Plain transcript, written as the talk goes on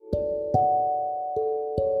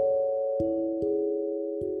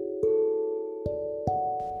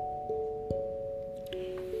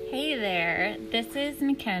this is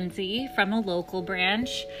Mackenzie from a local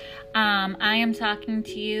branch. I am talking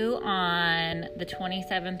to you on the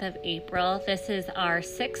 27th of April. This is our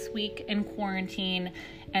 6th week in quarantine,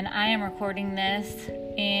 and I am recording this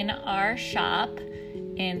in our shop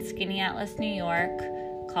in Skinny Atlas, New York,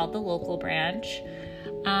 called the local branch.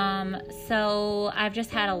 So I've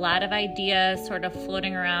just had a lot of ideas sort of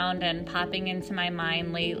floating around and popping into my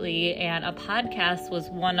mind lately, and a podcast was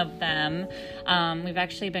one of them. We've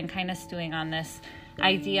actually been kind of stewing on this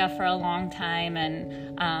idea for a long time,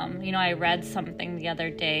 and I read something the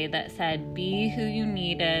other day that said, be who you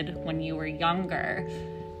needed when you were younger.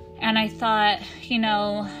 And I thought,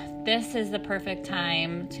 this is the perfect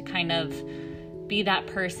time to kind of be that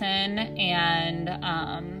person. And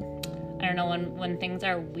I don't know, when things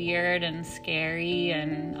are weird and scary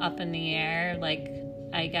and up in the air,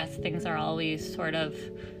 I guess things are always sort of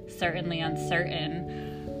certainly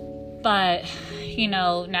uncertain. But,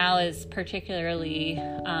 now is particularly,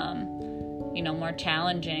 more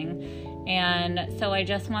challenging. And so I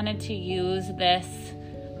just wanted to use this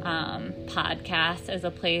podcast as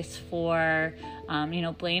a place for,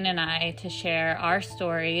 Blaine and I to share our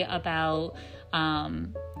story about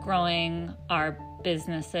growing our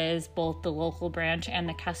businesses, both the local branch and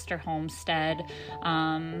the Kester Homestead,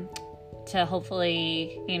 to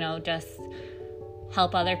hopefully, just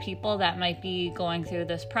help other people that might be going through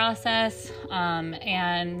this process,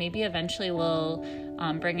 and maybe eventually we'll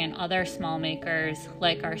bring in other small makers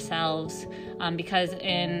like ourselves, because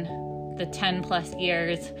in the 10 plus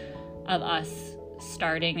years of us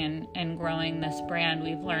starting and growing this brand,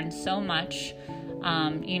 we've learned so much.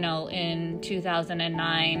 In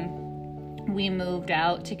 2009, we moved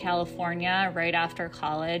out to California right after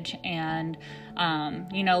college, and,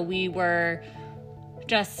 we were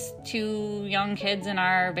just two young kids in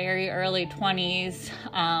our very early 20s,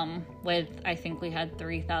 I think we had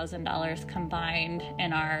 $3,000 combined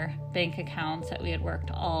in our bank accounts that we had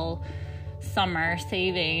worked all summer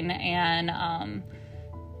saving. And,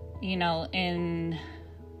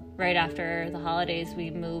 right after the holidays,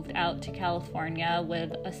 we moved out to California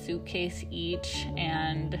with a suitcase each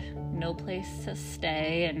and no place to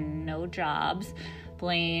stay and no jobs.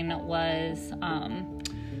 Blaine was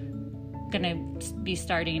going to be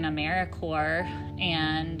starting AmeriCorps,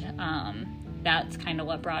 and that's kind of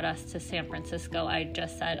what brought us to San Francisco. I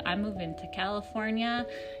just said, I'm moving to California.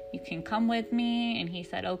 You can come with me. And he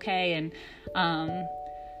said, okay. And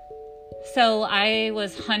so I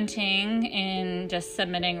was hunting and just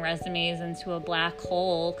submitting resumes into a black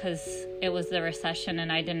hole because it was the recession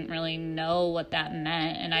and I didn't really know what that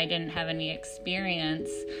meant, and I didn't have any experience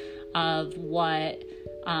of what,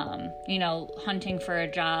 hunting for a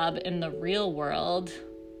job in the real world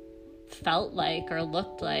felt like or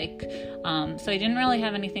looked like. So I didn't really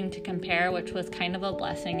have anything to compare, which was kind of a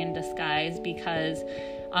blessing in disguise, because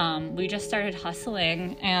we just started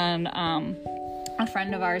hustling. And a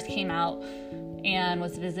friend of ours came out and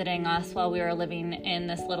was visiting us while we were living in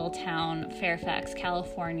this little town, Fairfax,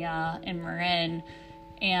 California, in Marin.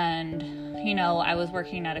 And, I was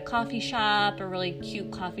working at a coffee shop, a really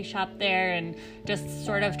cute coffee shop there, and just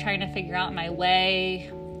sort of trying to figure out my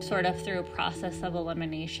way, sort of through a process of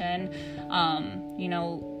elimination.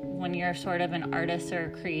 When you're sort of an artist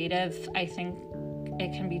or creative, I think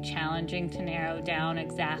it can be challenging to narrow down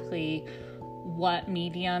exactly what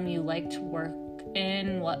medium you like to work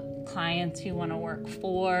in, what clients you want to work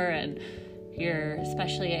for, and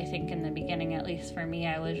especially I think in the beginning, at least for me,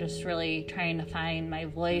 I was just really trying to find my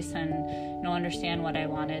voice and understand what I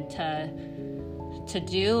wanted to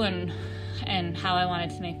do and how I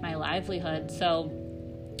wanted to make my livelihood. So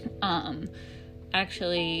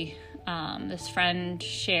this friend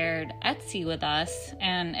shared Etsy with us,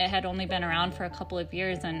 and it had only been around for a couple of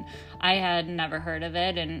years, and I had never heard of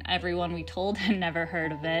it, and everyone we told had never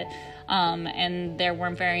heard of it, and there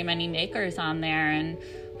weren't very many makers on there. And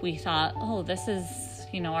we thought, this is,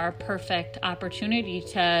 our perfect opportunity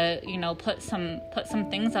to, put some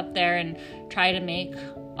things up there and try to make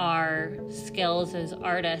our skills as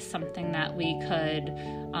artists something that we could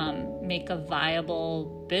make a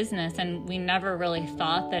viable business. And we never really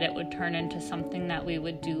thought that it would turn into something that we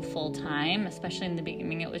would do full time, especially in the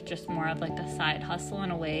beginning. It was just more of like a side hustle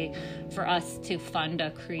and a way for us to fund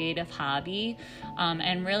a creative hobby.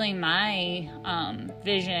 And really my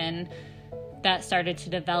vision that started to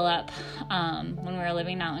develop when we were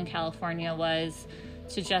living out in California was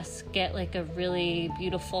to just get like a really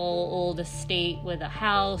beautiful old estate with a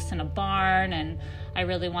house and a barn, and I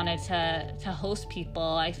really wanted to host people.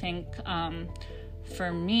 I think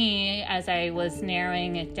for me, as I was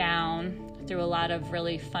narrowing it down through a lot of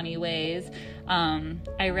really funny ways,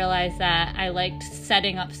 I realized that I liked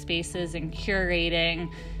setting up spaces and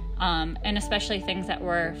curating, and especially things that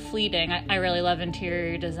were fleeting. I really love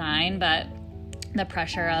interior design, but the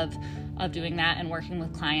pressure of doing that and working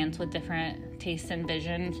with clients with different tastes and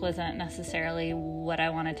visions wasn't necessarily what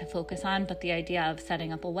I wanted to focus on. But the idea of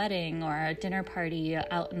setting up a wedding or a dinner party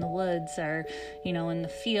out in the woods, or, you know, in the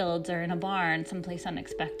fields or in a barn, someplace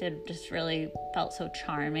unexpected, just really felt so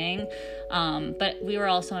charming. But we were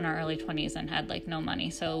also in our early 20s and had like no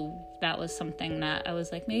money. So that was something that I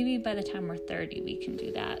was like, maybe by the time we're 30, we can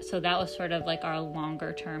do that. So that was sort of like our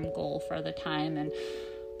longer term goal for the time. And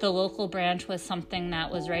the local branch was something that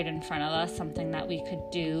was right in front of us, something that we could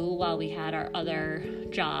do while we had our other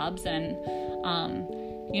jobs. And,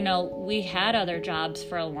 you know, we had other jobs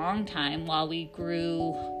for a long time while we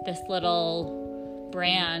grew this little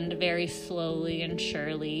brand very slowly and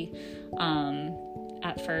surely.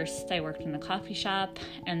 At first, I worked in a coffee shop,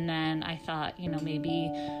 and then I thought, you know, maybe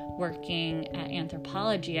working at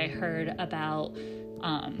Anthropologie, I heard about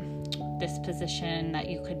this position that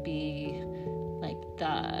you could be like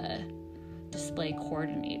the display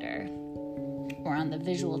coordinator or on the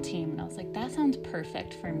visual team. And I was like, that sounds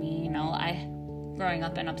perfect for me. You know, growing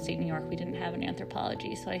up in upstate New York, we didn't have an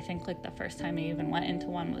Anthropologie. So I think like the first time I even went into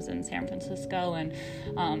one was in San Francisco,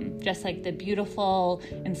 and just like the beautiful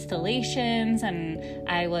installations. And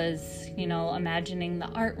I was, you know, imagining the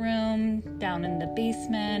art room down in the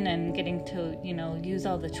basement and getting to, you know, use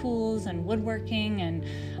all the tools and woodworking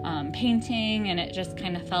and painting. And it just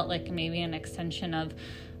kind of felt like maybe an extension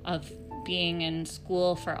of being in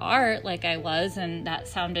school for art like I was, and that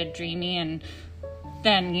sounded dreamy. And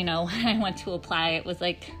then, you know, when I went to apply, it was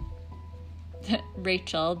like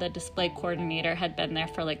Rachel, the display coordinator, had been there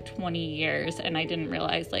for like 20 years, and I didn't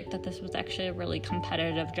realize like that this was actually a really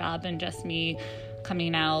competitive job, and just me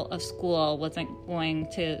coming out of school wasn't going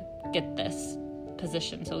to get this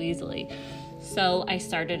position so easily. So I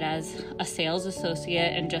started as a sales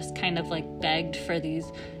associate and just kind of like begged for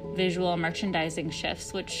these visual merchandising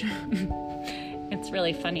shifts, which it's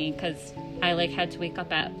really funny because I like had to wake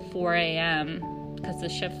up at 4 a.m. because the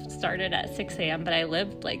shift started at 6 a.m. But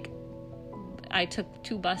I took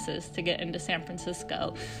 2 buses to get into San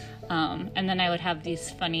Francisco. And then I would have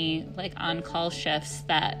these funny like on-call shifts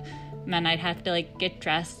that meant I'd have to like get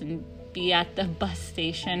dressed and be at the bus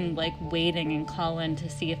station like waiting and call in to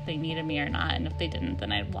see if they needed me or not. And if they didn't,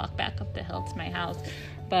 then I'd walk back up the hill to my house.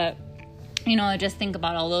 But you know, I just think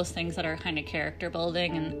about all those things that are kind of character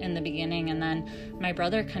building in the beginning. And then my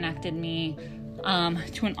brother connected me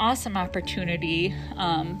to an awesome opportunity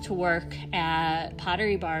to work at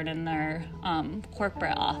Pottery Barn in their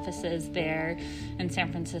corporate offices there in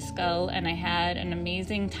San Francisco. And I had an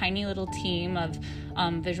amazing tiny little team of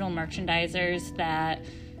visual merchandisers that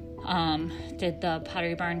did the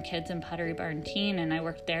Pottery Barn Kids and Pottery Barn Teen, and I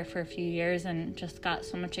worked there for a few years and just got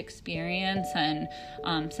so much experience. And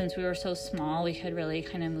since we were so small, we could really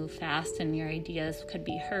kind of move fast and your ideas could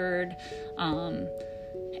be heard.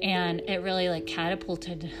 And it really like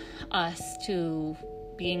catapulted us to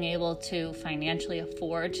being able to financially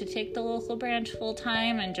afford to take the local branch full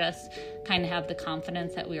time and just kind of have the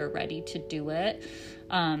confidence that we were ready to do it.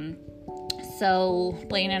 So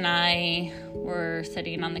Blaine and I were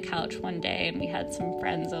sitting on the couch one day, and we had some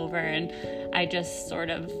friends over, and I just sort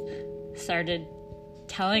of started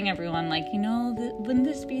telling everyone, like, you know, wouldn't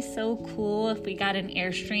this be so cool if we got an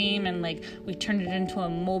Airstream and like we turned it into a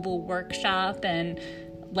mobile workshop and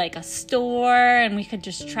like a store, and we could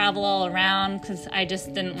just travel all around, because I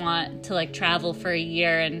just didn't want to like travel for a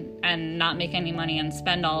year and not make any money and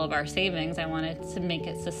spend all of our savings. I wanted to make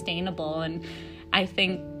it sustainable. And I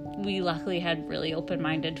think we luckily had really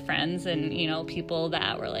open-minded friends and, you know, people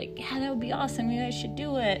that were like, yeah, that would be awesome, you guys should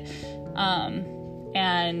do it.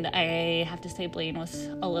 And I have to say Blaine was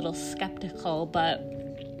a little skeptical, but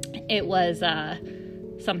it was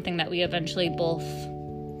something that we eventually both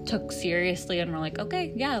took seriously and were like,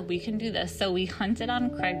 okay, yeah, we can do this. So we hunted on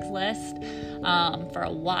Craigslist for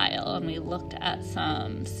a while, and we looked at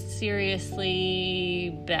some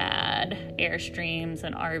seriously bad Airstreams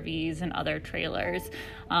and RVs and other trailers.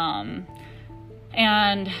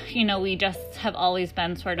 And, you know, we just have always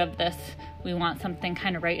been sort of this, we want something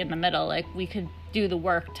kind of right in the middle. Like, we could do the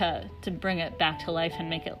work to bring it back to life and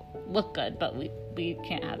make it look good, but we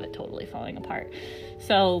can't have it totally falling apart.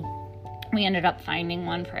 So we ended up finding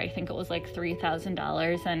one for, I think it was like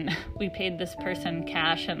 $3,000, and we paid this person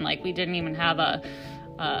cash, and like we didn't even have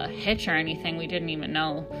a hitch or anything. We didn't even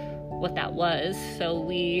know what that was. So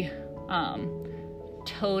we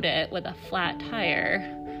towed it with a flat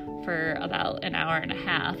tire for about an hour and a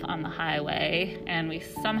half on the highway, and we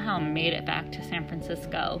somehow made it back to San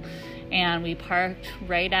Francisco. And we parked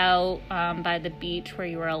right out by the beach where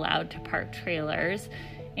you were allowed to park trailers,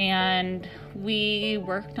 and we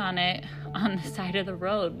worked on it on the side of the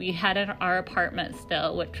road. We had our apartment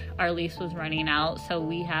still, which our lease was running out, so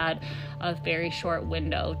we had a very short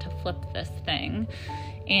window to flip this thing.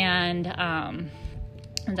 And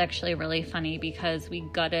it's actually really funny because we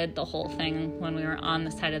gutted the whole thing when we were on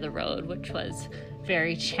the side of the road, which was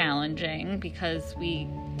very challenging because we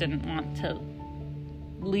didn't want to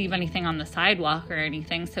leave anything on the sidewalk or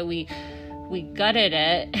anything. So we gutted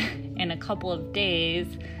it in a couple of days.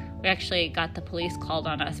 We actually got the police called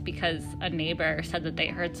on us because a neighbor said that they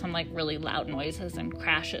heard some like really loud noises and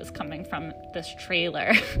crashes coming from this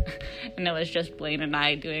trailer. And it was just Blaine and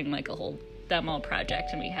I doing like a whole demo project,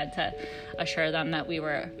 and we had to assure them that we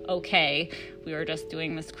were okay. We were just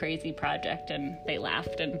doing this crazy project, and they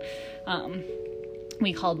laughed. And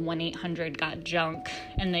we called 1-800-GOT-JUNK,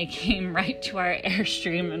 and they came right to our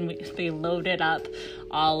Airstream, and they loaded up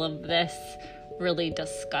all of this really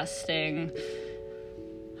disgusting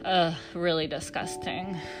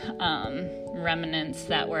remnants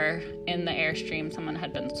that were in the Airstream. Someone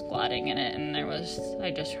had been squatting in it, and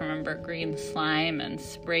I just remember green slime and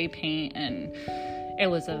spray paint, and it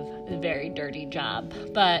was a very dirty job.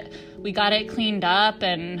 But we got it cleaned up,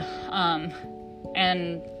 and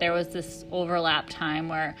there was this overlap time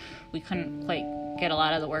where we couldn't quite get a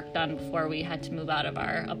lot of the work done before we had to move out of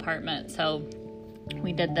our apartment. So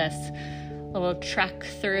we did this little trek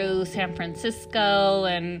through San Francisco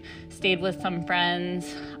and stayed with some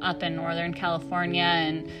friends up in Northern California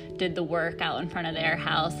and did the work out in front of their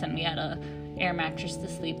house, and we had a air mattress to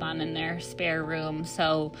sleep on in their spare room.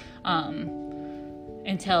 So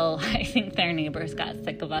until I think their neighbors got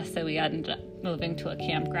sick of us, so we ended up moving to a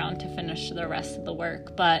campground to finish the rest of the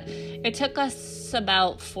work. But it took us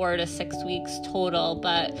about 4 to 6 weeks total,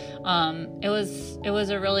 but it was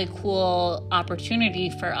a really cool opportunity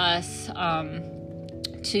for us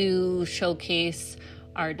to showcase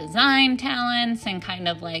our design talents and kind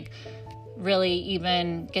of like really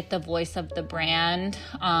even get the voice of the brand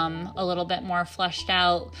a little bit more fleshed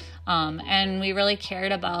out. And we really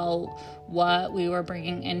cared about what we were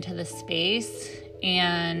bringing into the space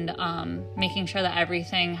and making sure that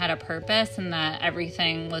everything had a purpose and that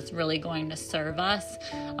everything was really going to serve us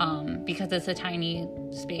because it's a tiny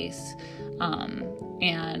space.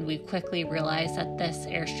 And we quickly realized that this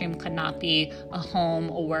Airstream could not be a home,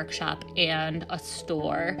 a workshop, and a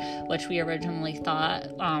store, which we originally thought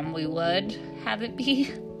we would have it be.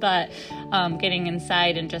 But getting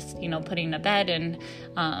inside and just, putting a bed and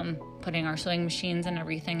putting our sewing machines and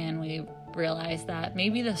everything in, we realized that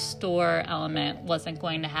maybe the store element wasn't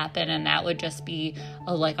going to happen, and that would just be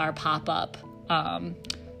like our pop-up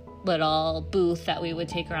little booth that we would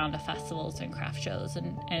take around to festivals and craft shows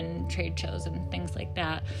and trade shows and things like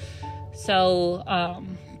that. So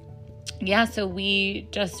so we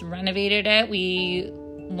just renovated it. We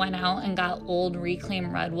went out and got old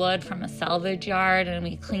reclaimed redwood from a salvage yard, and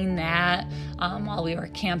we cleaned that while we were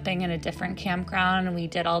camping in a different campground, and we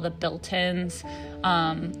did all the built-ins.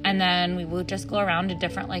 And then we would just go around to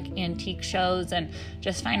different like antique shows and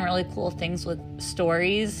just find really cool things with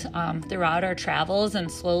stories throughout our travels and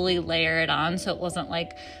slowly layer it on. So it wasn't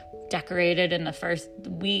like decorated in the first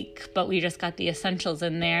week, but we just got the essentials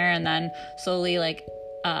in there and then slowly like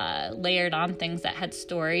layered on things that had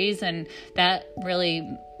stories, and that really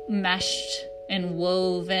meshed and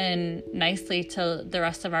wove in nicely to the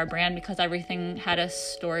rest of our brand because everything had a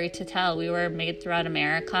story to tell. We were made throughout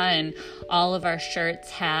America, and all of our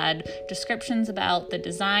shirts had descriptions about the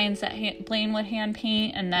designs that Blaine would hand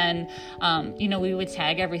paint, and then we would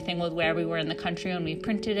tag everything with where we were in the country when we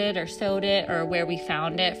printed it or sewed it or where we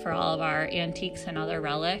found it for all of our antiques and other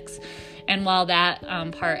relics. And while that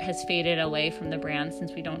part has faded away from the brand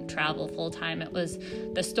since we don't travel full time,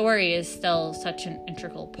 the story is still such an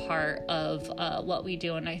integral part of what we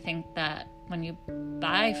do. And I think that when you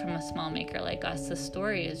buy from a small maker like us, the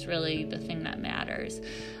story is really the thing that matters.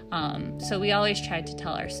 So we always tried to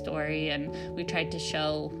tell our story, and we tried to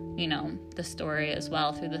show, the story as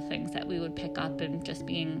well through the things that we would pick up, and just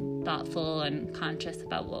being thoughtful and conscious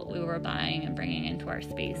about what we were buying and bringing into our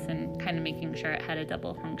space and kind of making sure it had a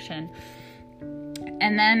double function.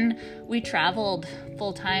 And then we traveled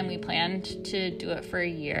full time. We planned to do it for a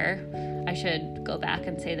year. I should go back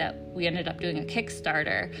and say that we ended up doing a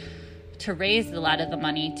Kickstarter to raise a lot of the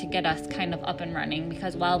money to get us kind of up and running,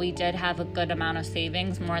 because while we did have a good amount of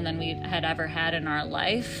savings, more than we had ever had in our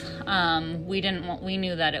life, we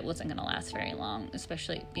knew that it wasn't going to last very long,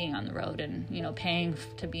 especially being on the road and, paying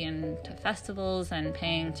to be into festivals and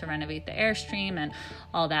paying to renovate the Airstream and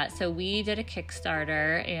all that. So we did a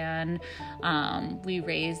Kickstarter, and we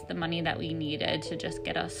raised the money that we needed to just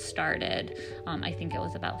get us started. I think it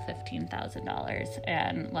was about $15,000,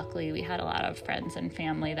 and luckily we had a lot of friends and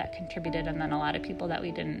family that contributed, and then a lot of people that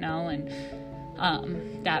we didn't know, and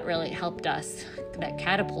that really helped us, that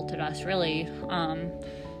catapulted us really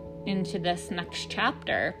into this next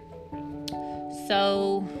chapter.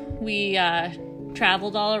 So we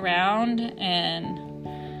traveled all around and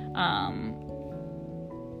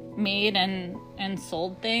made and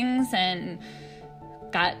sold things, and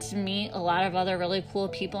got to meet a lot of other really cool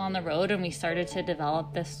people on the road, and we started to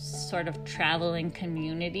develop this sort of traveling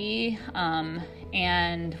community,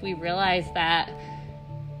 and we realized that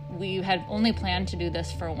we had only planned to do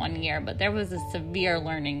this for 1 year, but there was a severe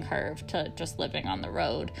learning curve to just living on the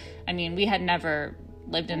road. I mean, we had never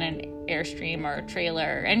lived in an Airstream or a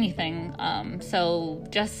trailer or anything, so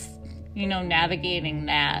just, navigating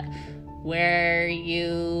that, where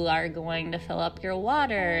you are going to fill up your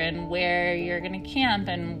water and where you're going to camp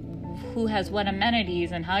and who has what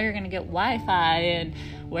amenities and how you're going to get Wi-Fi and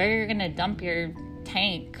where you're going to dump your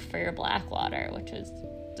tank for your black water, which is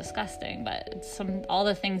disgusting, but it's all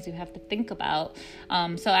the things you have to think about.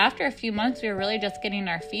 So after a few months, we were really just getting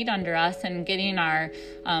our feet under us and getting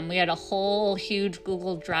we had a whole huge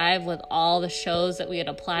Google Drive with all the shows that we had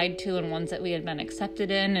applied to and ones that we had been accepted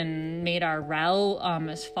in, and made our route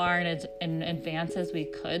as far in advance as we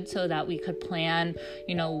could, so that we could plan,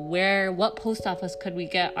 what post office could we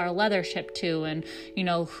get our leather shipped to, and,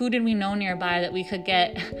 who did we know nearby that we could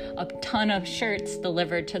get a ton of shirts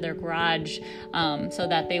delivered to their garage, so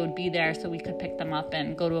that they would be there, so we could pick them up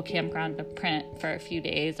and go to a campground to print for a few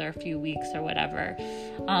days or a few weeks or whatever.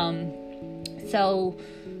 So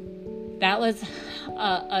that was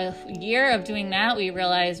a year of doing that. We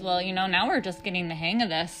realized, well, now we're just getting the hang of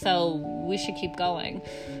this, so we should keep going.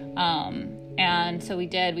 And so we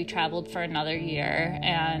did. We traveled for another year,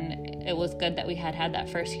 and it was good that we had that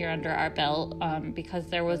first year under our belt, because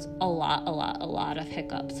there was a lot of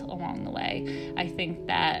hiccups along the way. I think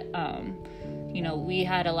that we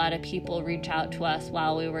had a lot of people reach out to us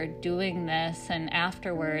while we were doing this, and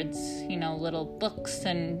afterwards, little books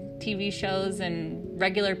and TV shows and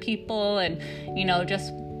regular people, and,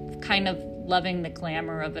 just kind of loving the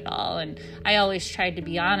glamour of it all. And I always tried to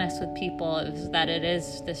be honest with people, is that it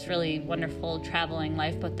is this really wonderful traveling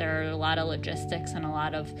life, but there are a lot of logistics and a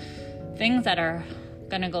lot of things that are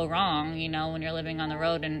going to go wrong, when you're living on the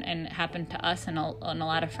road, and it happened to us and a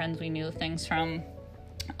lot of friends we knew. Things from,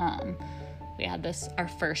 we had our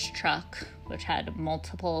first truck, which had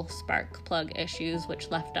multiple spark plug issues,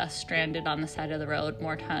 which left us stranded on the side of the road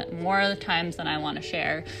more times than I want to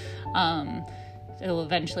share. So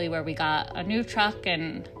eventually where we got a new truck,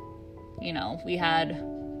 and, we had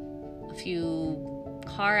a few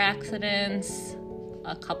car accidents,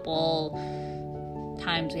 a couple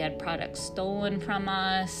times we had products stolen from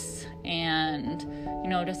us, and,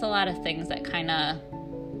 just a lot of things that kind of,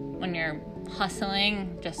 when you're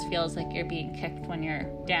hustling, just feels like you're being kicked when you're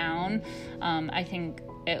down. I think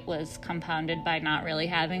it was compounded by not really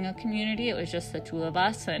having a community. It was just the two of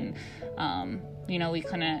us, and we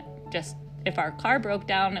couldn't just, if our car broke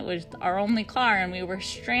down, it was our only car and we were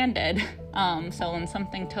stranded. So when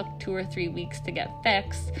something took 2 or 3 weeks to get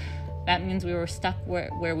fixed, that means we were stuck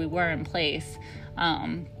where we were in place.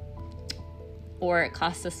 Or it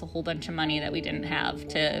cost us a whole bunch of money that we didn't have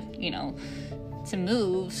to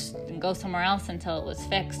move and go somewhere else until it was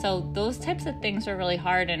fixed. So those types of things were really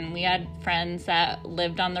hard, and we had friends that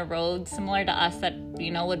lived on the road similar to us that,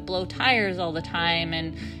 would blow tires all the time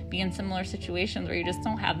and be in similar situations where you just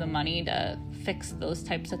don't have the money to fix those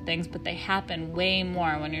types of things, but they happen way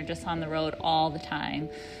more when you're just on the road all the time.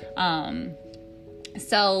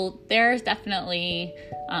 So there's definitely,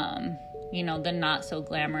 the not so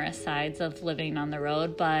glamorous sides of living on the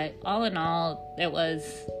road, but all in all, it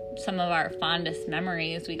was some of our fondest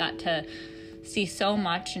memories. We got to see so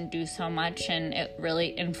much and do so much, and it really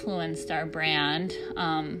influenced our brand.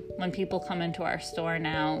 When people come into our store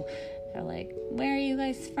now, they're like, where are you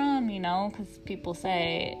guys from? Because people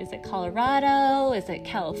say, is it Colorado? Is it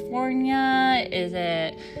California? Is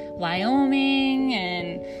it Wyoming?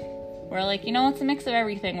 And we're like, it's a mix of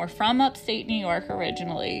everything. We're from upstate New York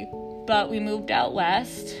originally, but we moved out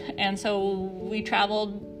west, and so we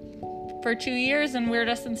traveled for 2 years, and we're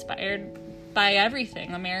just inspired by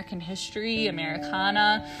everything, American history,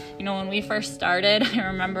 Americana. You know, when we first started, I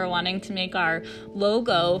remember wanting to make our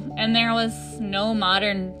logo, and there was no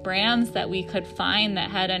modern brands that we could find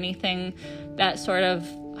that had anything that sort of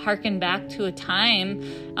harken back to a time.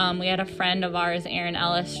 We had a friend of ours, Aaron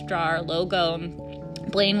Ellis, draw our logo.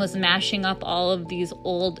 Blaine was mashing up all of these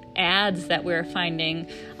old ads that we were finding,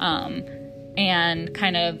 and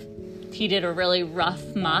kind of he did a really rough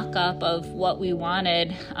mock-up of what we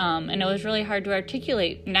wanted, and it was really hard to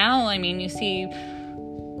articulate. Now, I mean, you see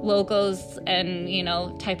logos and, you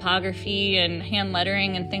know, typography and hand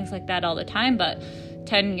lettering and things like that all the time, but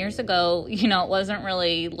 10 years ago, you know, it wasn't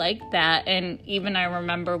really like that. And even I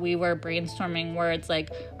remember we were brainstorming words like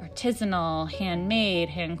artisanal, handmade,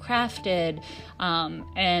 handcrafted,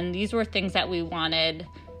 and these were things that we wanted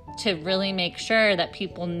to really make sure that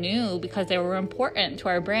people knew because they were important to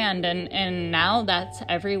our brand. And now that's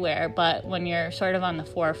everywhere. But when you're sort of on the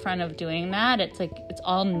forefront of doing that, it's like, it's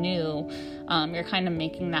all new. You're kind of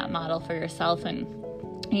making that model for yourself. And,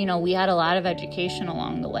 you know, we had a lot of education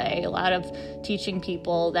along the way, a lot of teaching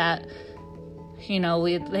people that, you know,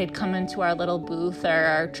 they'd come into our little booth or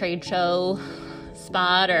our trade show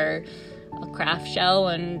spot or a craft show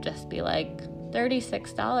and just be like,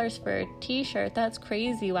 $36 for a t-shirt, that's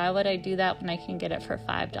crazy. Why would I do that when I can get it for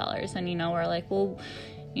 $5? And, you know, we're like, well,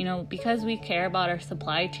 you know, because we care about our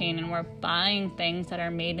supply chain and we're buying things that are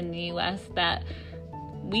made in the US that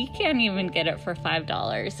we can't even get it for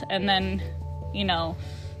 $5. And then, you know,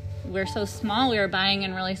 we're so small, we were buying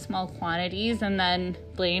in really small quantities. And then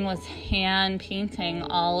Blaine was hand painting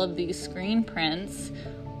all of these screen prints,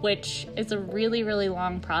 which is a really, really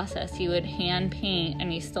long process. He would hand paint,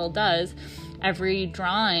 and he still does, every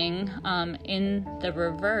drawing in the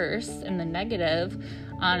reverse, in the negative,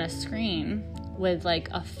 on a screen with like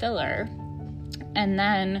a filler. And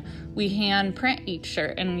then we hand print each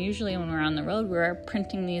shirt. And usually when we're on the road, we're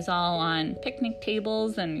printing these all on picnic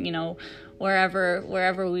tables and, you know,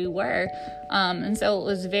 wherever we were. And so it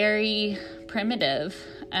was very primitive,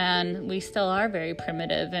 and we still are very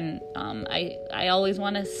primitive. And I always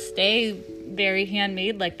want to stay very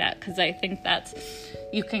handmade like that, because I think that's,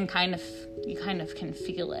 you kind of can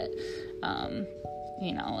feel it.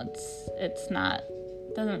 You know, it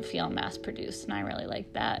doesn't feel mass produced, and I really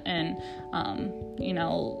like that. And you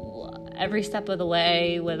know, every step of the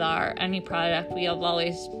way with any product, we have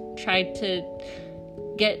always tried to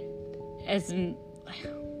get as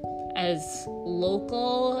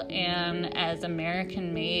local and as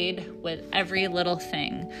American made with every little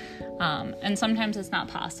thing. And sometimes it's not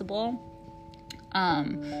possible.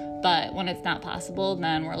 But when it's not possible,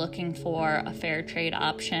 then we're looking for a fair trade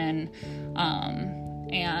option,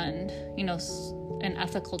 and, you know, an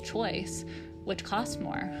ethical choice, which costs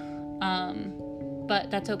more.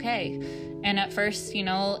 But that's okay. And at first, you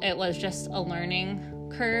know, it was just a learning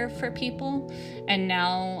curve for people. And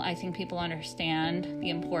now I think people understand the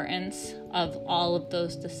importance of all of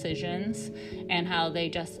those decisions and how they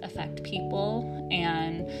just affect people.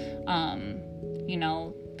 And, you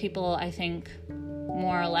know, people, I think,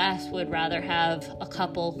 more or less would rather have a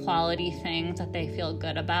couple quality things that they feel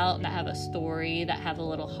good about, that have a story, that have a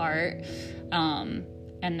little heart,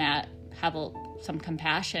 and that have some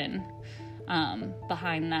compassion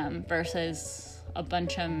behind them, versus a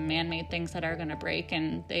bunch of man-made things that are going to break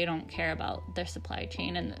and they don't care about their supply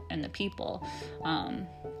chain and the people.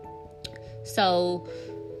 So,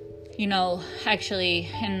 you know, actually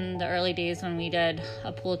in the early days when we did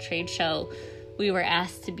a pool trade show, we were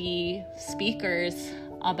asked to be speakers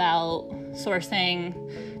about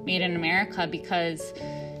sourcing made in America, because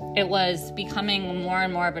it was becoming more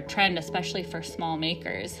and more of a trend, especially for small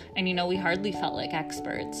makers. And, you know, we hardly felt like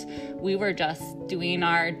experts. We were just doing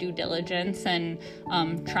our due diligence and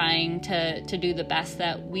trying to do the best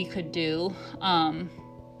that we could do.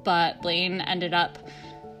 But Blaine ended up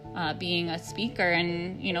being a speaker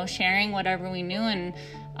and, you know, sharing whatever we knew. And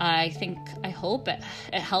I hope it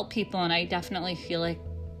helped people. And I definitely feel like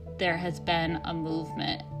there has been a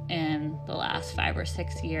movement in the last 5 or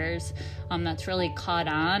 6 years that's really caught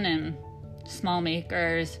on, and small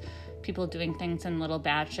makers, people doing things in little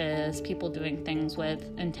batches, people doing things with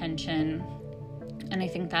intention. And I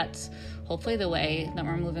think that's hopefully the way that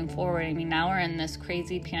we're moving forward. I mean, now we're in this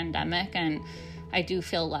crazy pandemic, and I do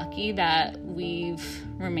feel lucky that we've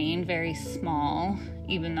remained very small,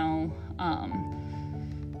 even though,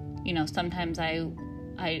 you know, sometimes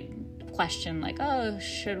I question, like, oh,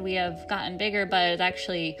 should we have gotten bigger? But it's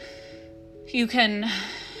actually, you can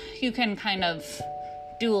kind of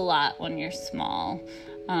do a lot when you're small,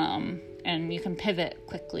 and you can pivot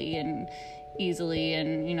quickly and easily.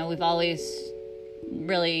 And, you know, we've always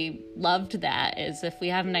really loved that, is if we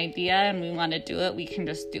have an idea and we want to do it, we can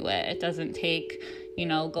just do it. It doesn't take,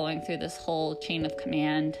 going through this whole chain of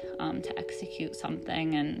command to execute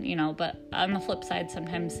something. And, but on the flip side,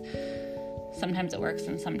 sometimes it works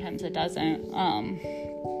and sometimes it doesn't.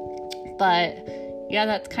 But yeah,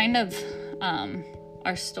 that's kind of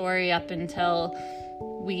our story up until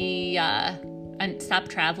we stopped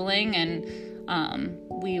traveling, and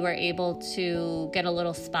we were able to get a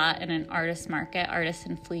little spot in an artist market, Artists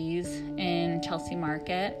and Fleas in Chelsea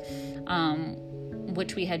Market,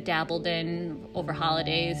 which we had dabbled in over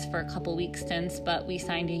holidays for a couple week stints, but we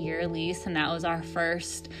signed a year lease, and that was our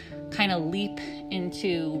first kind of leap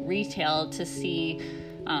into retail to see,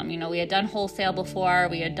 we had done wholesale before,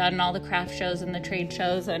 we had done all the craft shows and the trade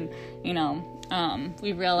shows, and,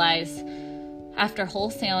 we realized after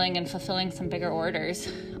wholesaling and fulfilling some bigger orders,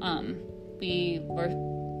 we were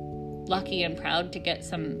lucky and proud to get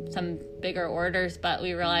some bigger orders, but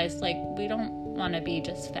we realized, we don't want to be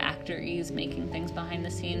just factories making things behind the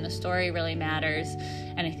scene. The story really matters,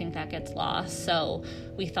 and I think that gets lost. So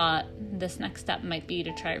we thought this next step might be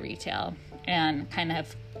to try retail and kind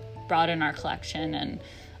of broaden our collection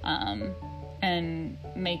and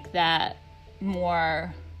make that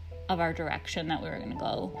more of our direction that we were going to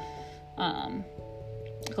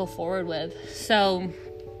go forward with. So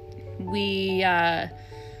we set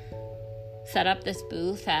up this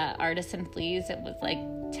booth at Artists and Fleas. It was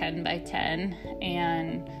 10 by 10,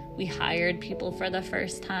 and we hired people for the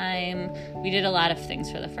first time. We did a lot of things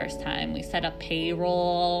for the first time. We set up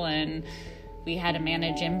payroll, and we had to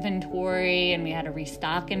manage inventory, and we had to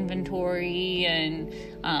restock inventory, and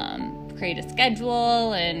create a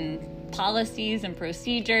schedule, and policies and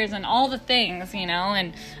procedures, and all the things,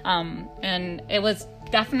 and it was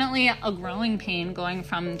definitely a growing pain going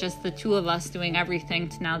from just the two of us doing everything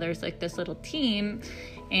to now there's this little team.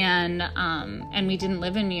 And we didn't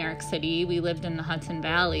live in New York City. We lived in the Hudson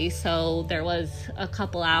Valley. So there was a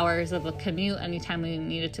couple hours of a commute anytime we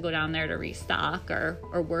needed to go down there to restock or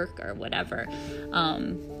work or whatever.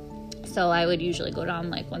 So I would usually go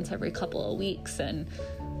down once every couple of weeks and,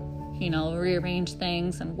 rearrange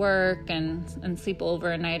things and work and sleep over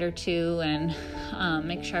a night or two and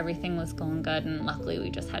make sure everything was going good. And luckily we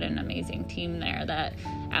just had an amazing team there that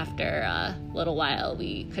after a little while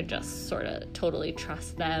we could just sort of totally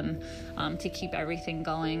trust them to keep everything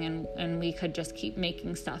going, and we could just keep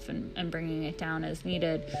making stuff and bringing it down as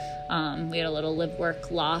needed. We had a little live-work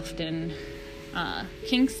loft in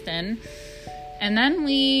Kingston, and then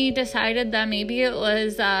we decided that maybe it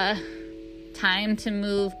was time to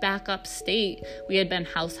move back upstate. We had been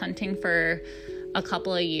house hunting for a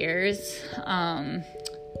couple of years,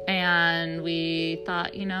 and we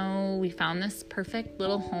thought, we found this perfect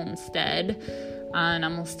little homestead on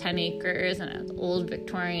almost 10 acres and an old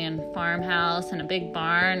Victorian farmhouse and a big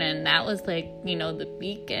barn, and that was the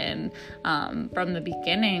beacon from the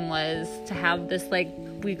beginning was to have this,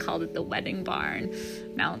 we called it the wedding barn.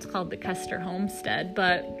 Now it's called the Kester Homestead,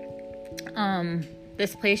 but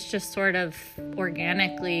this place just sort of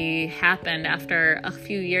organically happened after a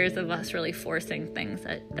few years of us really forcing things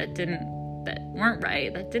that weren't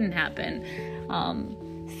right, that didn't happen.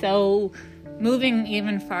 So moving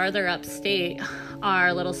even farther upstate,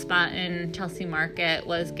 our little spot in Chelsea Market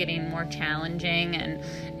was getting more challenging,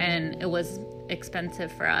 and it was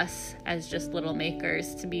expensive for us as just little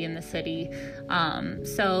makers to be in the city.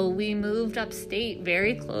 So we moved upstate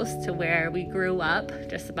very close to where we grew up,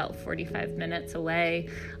 just about 45 minutes away,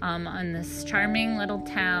 on this charming little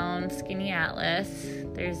town,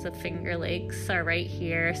 Skaneateles. There's the Finger Lakes are right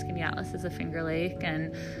here. Skaneateles is a Finger Lake,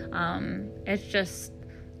 and it's just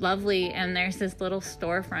lovely. And there's this little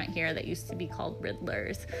storefront here that used to be called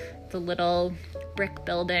Riddler's. It's a little brick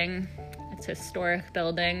building. It's a historic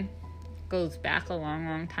building. Goes back a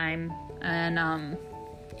long time, and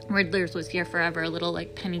Riddler's was here forever, a little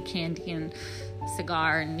penny candy and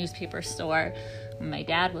cigar and newspaper store when my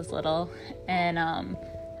dad was little. And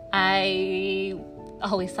I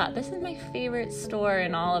always thought this is my favorite store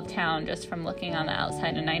in all of town just from looking on the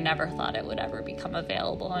outside, and I never thought it would ever become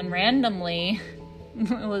available. And randomly,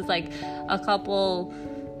 it was a couple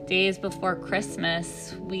days before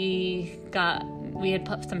Christmas, we had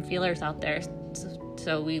put some feelers out there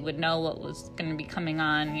so we would know what was going to be coming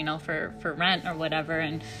on, for rent or whatever.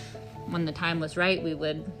 And when the time was right, we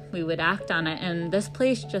would act on it. And this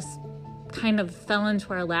place just kind of fell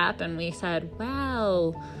into our lap, and we said,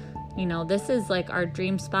 wow, this is our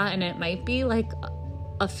dream spot, and it might be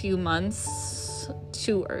a few months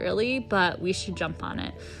too early, but we should jump on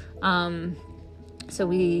it. So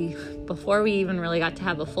before we even really got to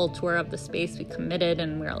have a full tour of the space, we committed,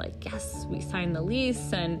 and we were yes, we signed the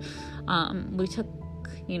lease, and we took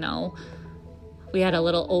we had a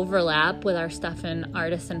little overlap with our stuff in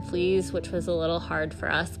Artisan Fleas, which was a little hard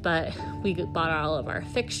for us, but we bought all of our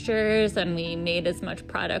fixtures and we made as much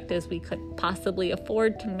product as we could possibly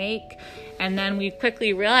afford to make. And then we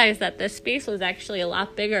quickly realized that this space was actually a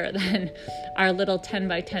lot bigger than our little 10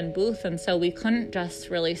 by 10 booth. And so we couldn't just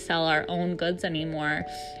really sell our own goods anymore.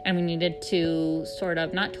 And we needed to sort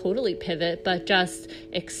of not totally pivot, but just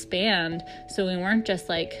expand. So we weren't just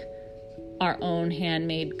like our own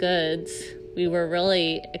handmade goods. We were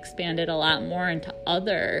really expanded a lot more into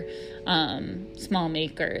other small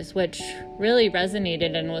makers, which really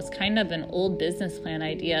resonated and was kind of an old business plan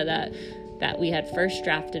idea that we had first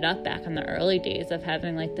drafted up back in the early days of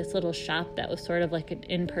having like this little shop that was sort of like an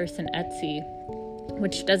in-person Etsy,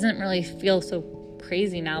 which doesn't really feel so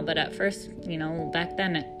crazy now, but at first, back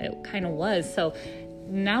then it kind of was. So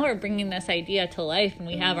now we're bringing this idea to life, and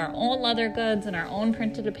we have our own leather goods and our own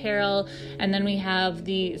printed apparel, and then we have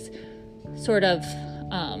these sort of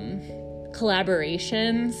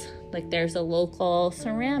collaborations. Like there's a local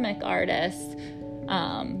ceramic artist,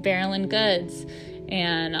 Barrelin Goods,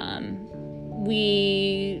 and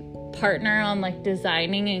we partner on like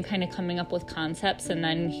designing and kind of coming up with concepts, and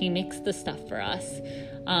then he makes the stuff for us.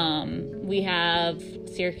 We have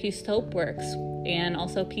Syracuse Soap Works and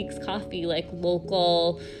also Peaks Coffee, like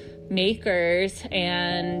local makers,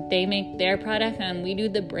 and they make their product and we do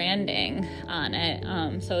the branding on it.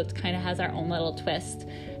 So it kind of has our own little twist.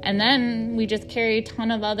 And then we just carry a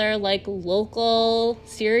ton of other like local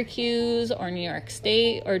Syracuse or New York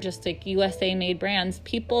State or just like USA made brands,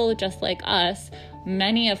 people just like us,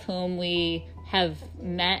 many of whom we have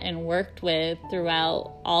met and worked with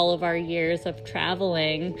throughout all of our years of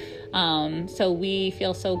traveling. So we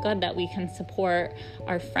feel so good that we can support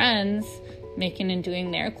our friends making and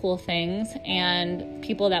doing their cool things, and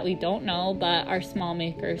people that we don't know but are small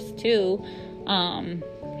makers too. And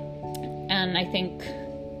I think,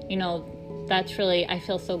 that's really, I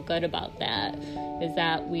feel so good about that, is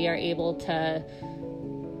that we are able to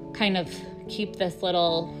kind of keep this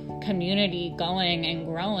little community going and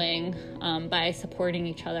growing by supporting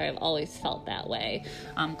each other. I've always felt that way.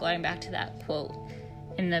 Going back to that quote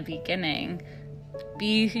in the beginning,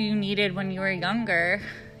 be who you needed when you were younger.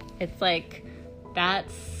 It's like,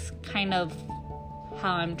 that's kind of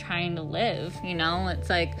how I'm trying to live, It's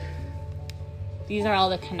like, these are all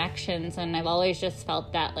the connections, and I've always just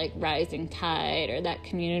felt that like rising tide or that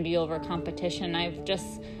community over competition. I've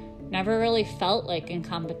just never really felt like in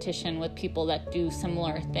competition with people that do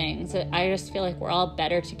similar things. I just feel like we're all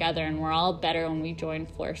better together, and we're all better when we join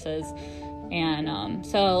forces. And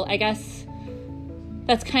so I guess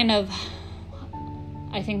that's kind of,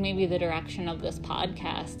 I think maybe the direction of this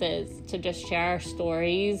podcast is to just share our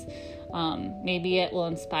stories. Maybe it will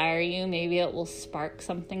inspire you. Maybe it will spark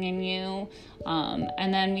something in you.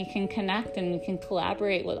 And then we can connect and we can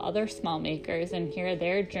collaborate with other small makers and hear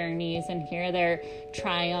their journeys and hear their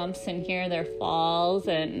triumphs and hear their falls.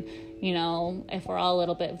 And, if we're all a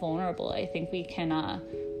little bit vulnerable, I think we can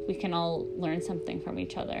all learn something from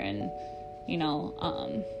each other. And,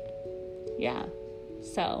 yeah.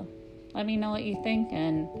 So let me know what you think,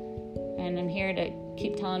 and I'm here to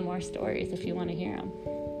keep telling more stories if you want to hear them.